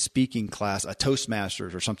a speaking class, a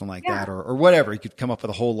Toastmasters or something like that, or whatever. You could come up with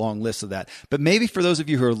a whole long list of that. But maybe for those of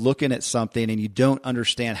you who are looking at something and you don't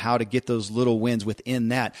understand how to get those little wins within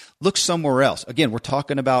that, look somewhere else. Again, we're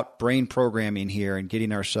talking about brain programming here and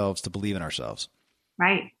getting ourselves to believe in ourselves.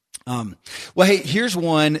 Right. Well, hey, here's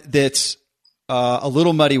one that's a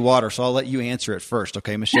little muddy water, so I'll let you answer it first.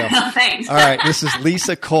 Okay, Michelle? Thanks. All right, this is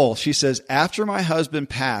Lisa Cole. She says, after my husband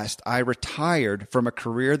passed, I retired from a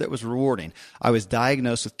career that was rewarding. I was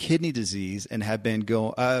diagnosed with kidney disease and have been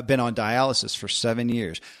on dialysis for 7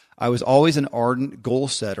 years. I was always an ardent goal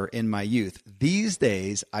setter in my youth. These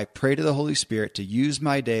days, I pray to the Holy Spirit to use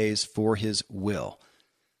my days for His will.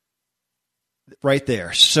 Right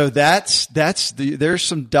there. So there's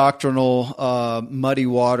some doctrinal muddy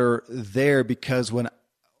water there, because when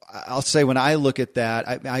I look at that,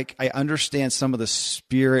 I understand some of the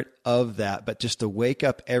spirit of that, but just to wake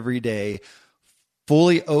up every day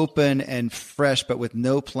fully open and fresh, but with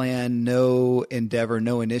no plan, no endeavor,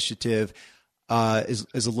 no initiative, is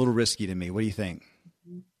a little risky to me. What do you think?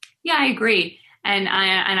 Yeah, I agree. And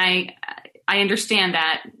I understand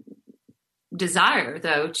that desire,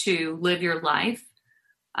 though, to live your life,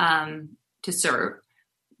 to serve.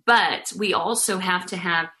 But we also have to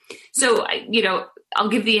have, I'll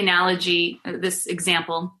give the analogy, this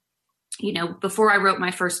example, before I wrote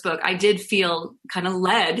my first book, I did feel kind of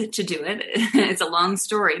led to do it. It's a long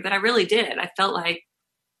story, but I really did. I felt like,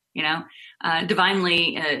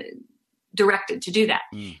 divinely directed to do that.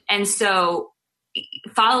 And so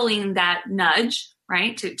following that nudge,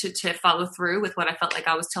 right, to follow through with what I felt like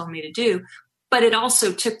I was telling me to do. But it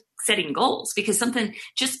also took setting goals, because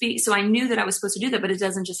so I knew that I was supposed to do that, but it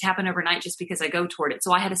doesn't just happen overnight just because I go toward it.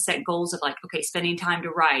 So I had to set goals of like, okay, spending time to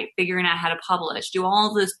write, figuring out how to publish, do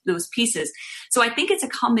all those pieces. So I think it's a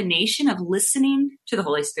combination of listening to the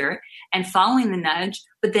Holy Spirit and following the nudge,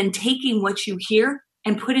 but then taking what you hear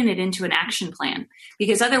and putting it into an action plan,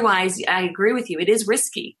 because otherwise, I agree with you, it is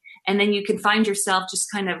risky. And then you can find yourself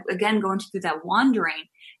just kind of, again, going through that wandering.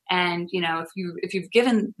 And, if you've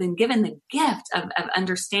been given the gift of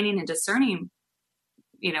understanding and discerning,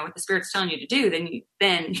 what the Spirit's telling you to do,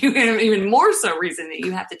 then you have even more so reason that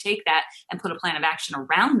you have to take that and put a plan of action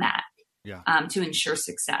around that, to ensure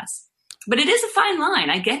success. But it is a fine line.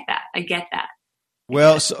 I get that.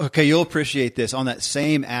 Well, okay, you'll appreciate this on that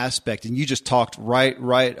same aspect. And you just talked right.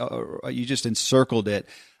 You just encircled it.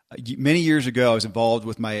 Many years ago, I was involved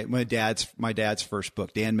with my dad's first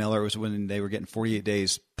book. Dan Miller, was when they were getting 48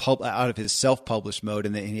 days out of his self-published mode,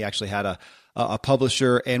 and he actually had a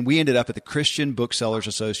publisher. And we ended up at the Christian Booksellers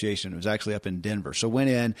Association. It was actually up in Denver. So went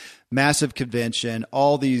in, massive convention,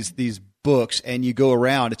 all these books, and you go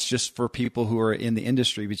around. It's just for people who are in the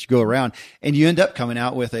industry, but you go around and you end up coming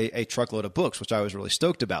out with a truckload of books, which I was really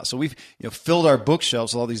stoked about. So we've filled our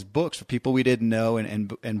bookshelves with all these books for people we didn't know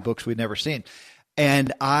and books we'd never seen.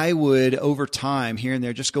 And I would, over time, here and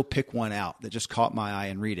there, just go pick one out that just caught my eye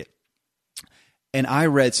and read it. And I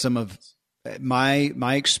read some of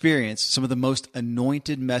my experience, some of the most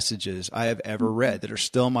anointed messages I have ever read that are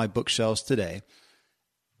still on my bookshelves today.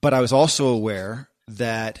 But I was also aware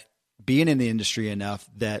that being in the industry enough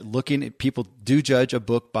that looking at people do judge a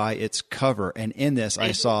book by its cover. And in this,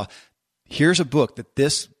 I saw, here's a book that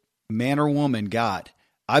this man or woman got.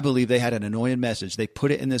 I believe they had an anointed message. They put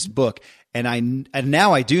it in this book. And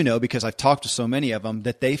now I do know, because I've talked to so many of them,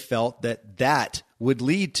 that they felt that would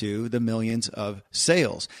lead to the millions of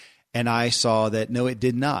sales. And I saw that, no, it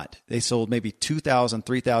did not. They sold maybe 2,000,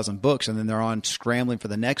 3,000 books, and then they're on scrambling for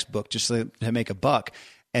the next book just to make a buck.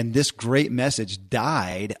 And this great message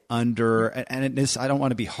died under, and this, I don't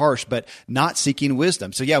want to be harsh, but not seeking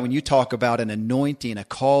wisdom. So yeah, when you talk about an anointing, a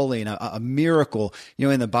calling, a miracle,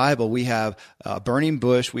 in the Bible, we have a burning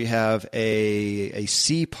bush, we have a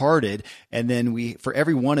sea parted, and then for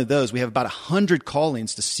every one of those, we have about 100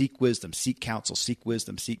 callings to seek wisdom, seek counsel, seek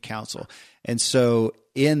wisdom, seek counsel. And so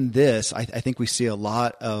in this, I think we see a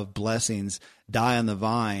lot of blessings die on the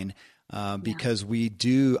vine. Because we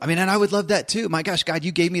do, and I would love that too. My gosh, God,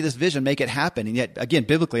 you gave me this vision, make it happen. And yet again,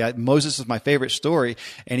 biblically, Moses is my favorite story,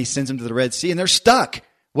 and he sends them to the Red Sea and they're stuck.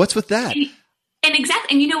 What's with that? And exactly.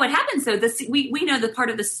 And you know what happens though? We know the part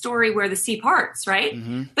of the story where the sea parts, right?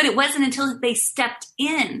 Mm-hmm. But it wasn't until they stepped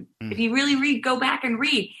in. Mm-hmm. If you really go back and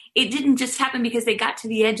read, it didn't just happen because they got to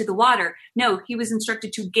the edge of the water. No, he was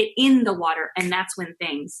instructed to get in the water, and that's when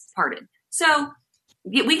things parted. So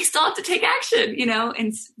we still have to take action,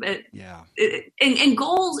 and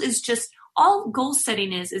goals is just, all goal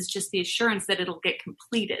setting is just the assurance that it'll get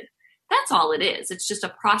completed. That's all it is. It's just a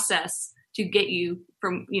process to get you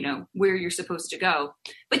from, where you're supposed to go,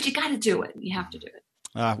 but you got to do it. You have to do it.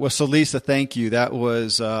 Well, so Lisa, thank you. That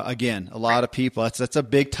was, again, a lot of people. That's a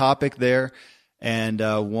big topic there. And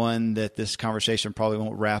one that this conversation probably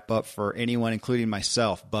won't wrap up for anyone, including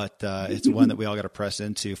myself, but it's one that we all got to press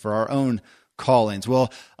into for our own callings.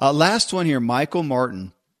 Well, last one here, Michael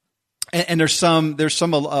Martin, and there's some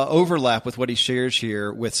overlap with what he shares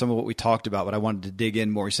here with some of what we talked about, but I wanted to dig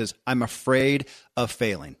in more. He says, I'm afraid of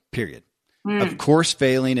failing, period. Of course,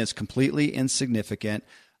 failing is completely insignificant.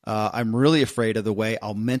 I'm really afraid of the way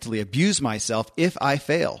I'll mentally abuse myself if I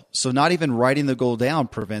fail. So not even writing the goal down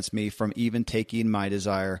prevents me from even taking my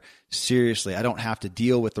desire seriously. I don't have to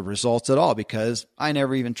deal with the results at all because I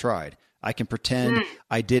never even tried. I can pretend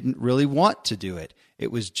I didn't really want to do it.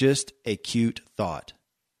 It was just a cute thought.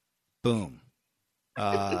 Boom.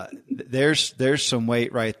 There's some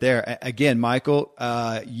weight right there. Again, Michael,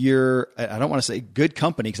 you're, I don't want to say good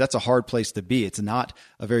company because that's a hard place to be. It's not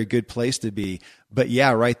a very good place to be, but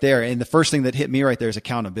yeah, right there. And the first thing that hit me right there is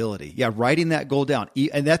accountability. Yeah. Writing that goal down.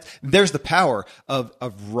 And there's the power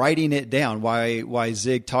of writing it down. Why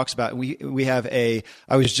Zig talks about, we have I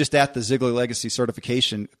was just at the Ziglar Legacy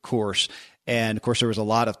certification course. And of course, there was a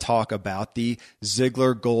lot of talk about the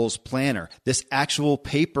Ziglar Goals Planner, this actual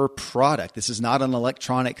paper product. This is not an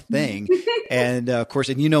electronic thing. And of course,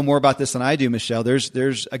 and you know more about this than I do, Michelle.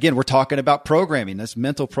 There's again, we're talking about programming, this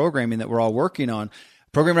mental programming that we're all working on,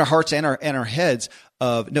 programming our hearts and our heads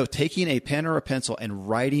of taking a pen or a pencil and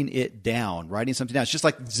writing it down, writing something down. It's just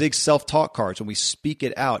like Zig's self-talk cards. When we speak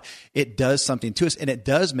it out, it does something to us and it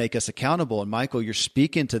does make us accountable. And Michael, you're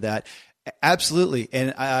speaking to that. Absolutely.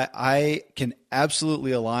 And I can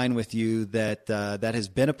absolutely align with you that that has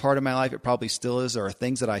been a part of my life. It probably still is. There are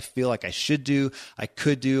things that I feel like I should do, I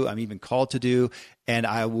could do, I'm even called to do, and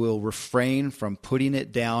I will refrain from putting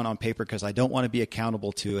it down on paper because I don't want to be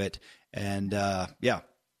accountable to it. And yeah.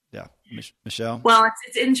 Michelle? Well,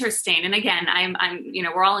 it's interesting. And again, I'm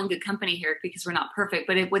we're all in good company here because we're not perfect,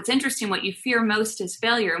 but what's interesting, what you fear most is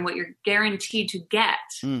failure, and what you're guaranteed to get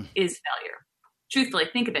is failure. Truthfully,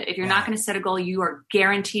 think of it. If you're not going to set a goal, you are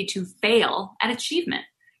guaranteed to fail at achievement.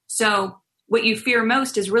 So what you fear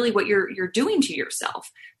most is really what you're doing to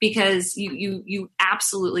yourself, because you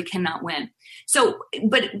absolutely cannot win. So,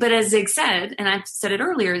 but as Zig said, and I've said it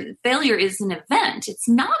earlier, failure is an event. It's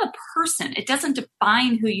not a person. It doesn't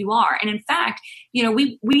define who you are. And in fact,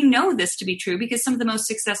 we know this to be true because some of the most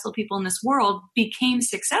successful people in this world became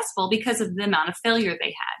successful because of the amount of failure they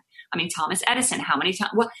had. I mean, Thomas Edison, how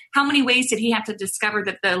many ways did he have to discover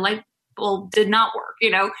that the light bulb did not work,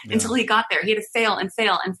 until he got there? He had to fail and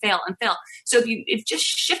fail and fail and fail. So if just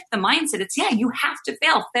shift the mindset, it's, you have to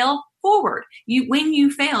fail forward. When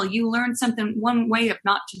you fail, you learn something, one way of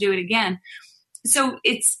not to do it again. So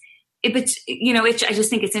I just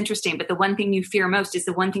think it's interesting, but the one thing you fear most is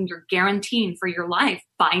the one thing you're guaranteeing for your life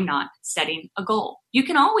by not setting a goal. You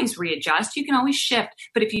can always readjust, you can always shift,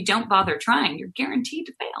 but if you don't bother trying, you're guaranteed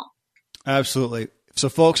to fail. Absolutely. So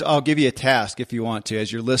folks, I'll give you a task if you want to.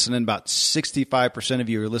 As you're listening, about 65% of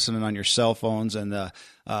you are listening on your cell phones, and the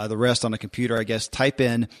rest on a computer, I guess. Type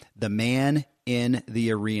in "The Man in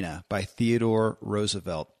the Arena" by Theodore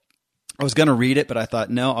Roosevelt. I was going to read it, but I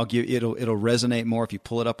thought, no, it'll resonate more if you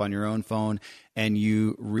pull it up on your own phone and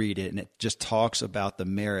you read it. And it just talks about the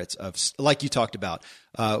merits of, like you talked about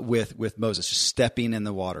with Moses, just stepping in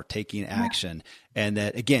the water, taking action. And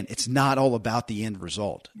that, again, it's not all about the end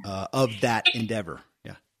result of that endeavor.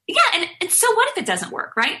 Yeah. Yeah. And so what if it doesn't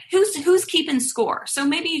work, right? Who's keeping score? So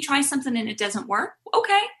maybe you try something and it doesn't work.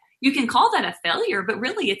 Okay. You can call that a failure, but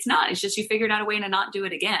really it's not. It's just you figured out a way to not do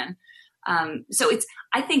it again. So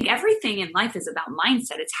I think everything in life is about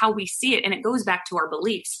mindset. It's how we see it. And it goes back to our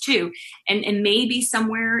beliefs too. And maybe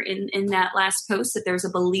somewhere in that last post that there's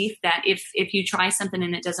a belief that if you try something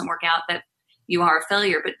and it doesn't work out, that you are a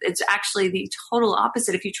failure. But it's actually the total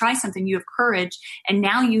opposite. If you try something, you have courage, and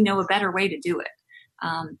now you know a better way to do it.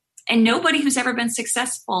 And nobody who's ever been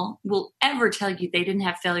successful will ever tell you they didn't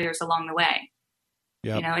have failures along the way.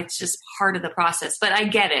 Yep. You know, it's just part of the process. But I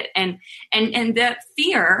get it. And that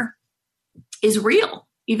fear is real,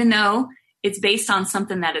 even though it's based on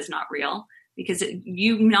something that is not real, because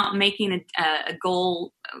you not making a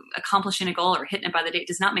goal, accomplishing a goal or hitting it by the date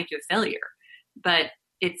does not make you a failure. But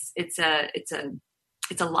it's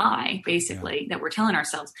a lie, basically, that we're telling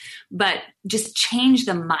ourselves. But just change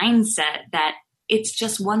the mindset that it's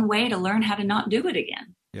just one way to learn how to not do it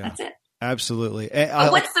again. Yeah. That's it. Absolutely.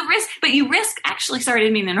 But what's the risk? But you risk actually, sorry, I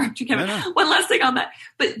didn't mean to interrupt you, Kevin. No. One last thing on that.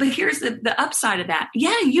 But here's the upside of that.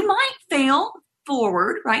 Yeah, you might fail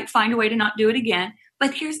forward, right? Find a way to not do it again.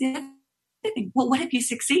 But here's the other thing. Well, what if you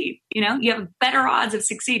succeed? You know, you have better odds of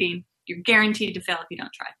succeeding. You're guaranteed to fail if you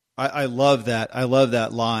don't try. I love that. I love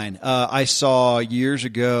that line. I saw years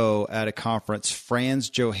ago at a conference,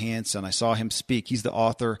 Franz Johansson. I saw him speak. He's the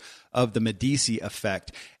author of The Medici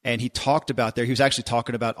Effect. And he talked about he was actually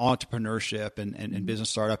talking about entrepreneurship and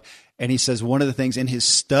business startup. And he says one of the things in his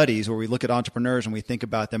studies where we look at entrepreneurs and we think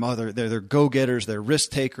about them, they're go-getters, they're risk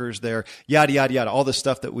takers, they're yada, yada, yada, all the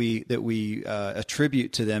stuff that we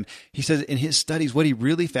attribute to them. He says in his studies, what he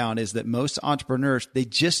really found is that most entrepreneurs, they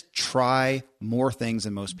just try more things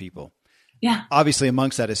than most people. Yeah. Obviously,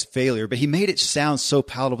 amongst that is failure, but he made it sound so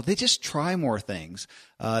palatable. They just try more things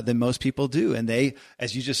than most people do. And they,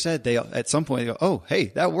 as you just said, they at some point they go, "Oh, hey,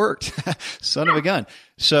 that worked." Son of a gun.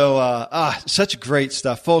 So, such great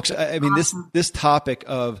stuff, folks. I mean, awesome. This topic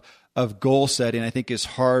of goal setting, I think, is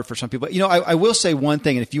hard for some people. You know, I will say one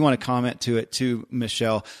thing, and if you want to comment to it too,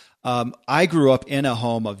 Michelle. I grew up in a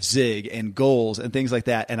home of zig and goals and things like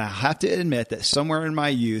that. And I have to admit that somewhere in my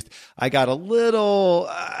youth, I got a little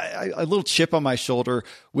chip on my shoulder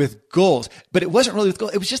with goals, but it wasn't really with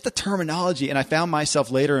goals. It was just the terminology. And I found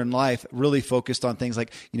myself later in life really focused on things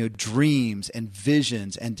like, you know, dreams and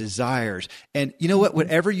visions and desires. And you know what,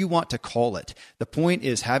 whatever you want to call it, the point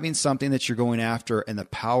is having something that you're going after and the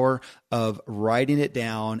power of writing it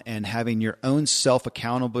down and having your own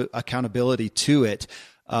accountability to it.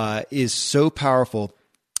 Is so powerful.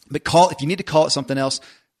 But if you need to call it something else,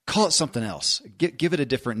 call it something else. Give it a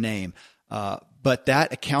different name. But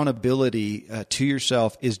that accountability to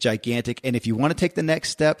yourself is gigantic. And if you want to take the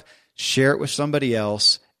next step, share it with somebody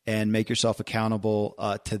else and make yourself accountable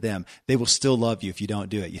to them. They will still love you if you don't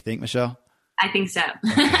do it. You think, Michelle? I think so.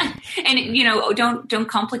 And, you know, don't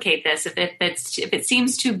complicate this. If it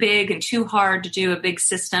seems too big and too hard to do a big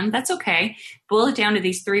system, that's okay. Boil it down to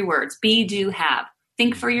these 3 words: be, do, have.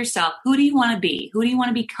 Think for yourself. Who do you want to be? Who do you want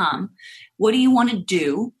to become? What do you want to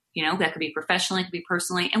do? You know, that could be professionally, it could be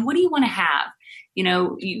personally. And what do you want to have? You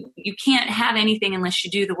know, you can't have anything unless you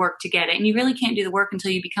do the work to get it. And you really can't do the work until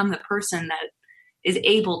you become the person that is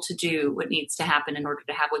able to do what needs to happen in order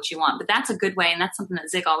to have what you want. But that's a good way. And that's something that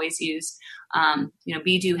Zig always used, you know,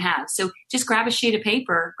 be, do, have. So just grab a sheet of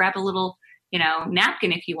paper, grab a little, you know,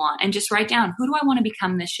 napkin if you want, and just write down, who do I want to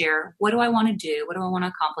become this year? What do I want to do? What do I want to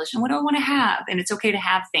accomplish? And what do I want to have? And it's okay to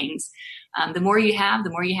have things. The more you have, the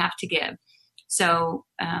more you have to give. So,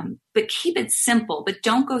 but keep it simple, but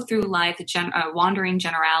don't go through life a wandering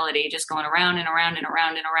generality, just going around and around and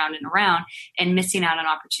around and around and around and missing out on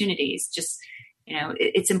opportunities. Just, you know,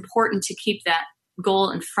 it's important to keep that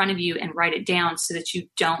goal in front of you and write it down so that you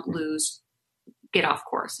don't get off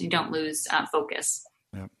course. You don't lose focus.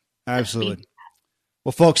 Yep. Absolutely.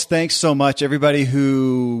 Well, folks, thanks so much. Everybody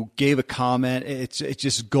who gave a comment, it's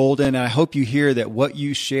just golden. And I hope you hear that what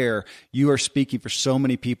you share, you are speaking for so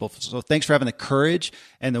many people. So thanks for having the courage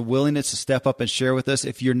and the willingness to step up and share with us.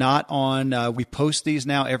 If you're not on, we post these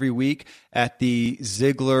now every week at the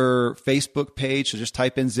Ziglar Facebook page. So just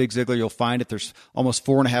type in Zig Ziglar. You'll find it. There's almost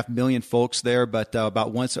 4.5 million folks there, but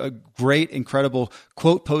about once a great, incredible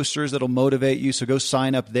quote posters that'll motivate you. So go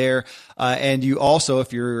sign up there. And you also,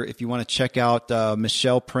 if you want to check out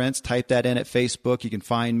Michelle Prince, type that in at Facebook. You can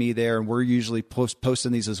find me there, and we're usually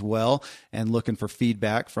posting these as well and looking for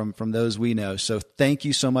feedback from those we know. So thank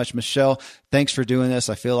you so much, Michelle. Thanks for doing this.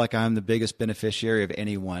 I feel like I'm the biggest beneficiary of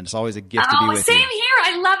anyone. It's always a gift to be with you. Same here.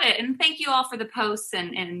 I love it. And thank you all for the posts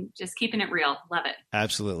and just keeping it real. Love it.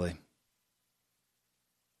 Absolutely.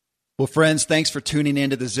 Well, friends, thanks for tuning in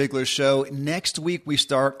to The Ziglar Show. Next week, we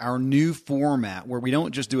start our new format where we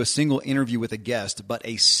don't just do a single interview with a guest, but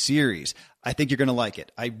a series. I think you're going to like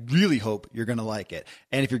it. I really hope you're going to like it.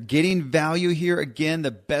 And if you're getting value here, again,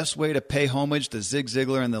 the best way to pay homage to Zig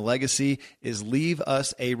Ziglar and the legacy is leave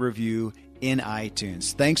us a review in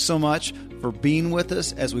iTunes. Thanks so much for being with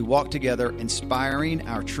us as we walk together, inspiring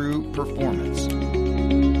our true performance.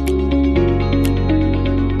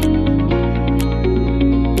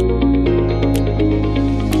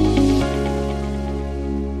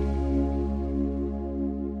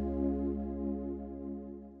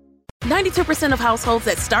 92% of households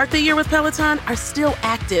that start the year with Peloton are still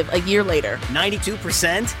active a year later.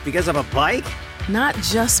 92% because of a bike? Not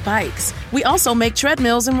just bikes. We also make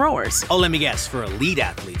treadmills and rowers. Oh, let me guess, for elite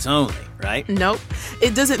athletes only, right? Nope.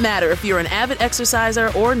 It doesn't matter if you're an avid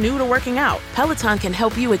exerciser or new to working out. Peloton can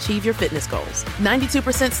help you achieve your fitness goals.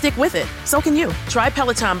 92% stick with it. So can you. Try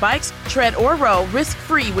Peloton bikes, tread, or row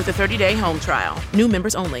risk-free with a 30-day home trial. New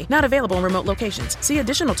members only. Not available in remote locations. See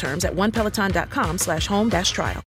additional terms at onepeloton.com/home-trial.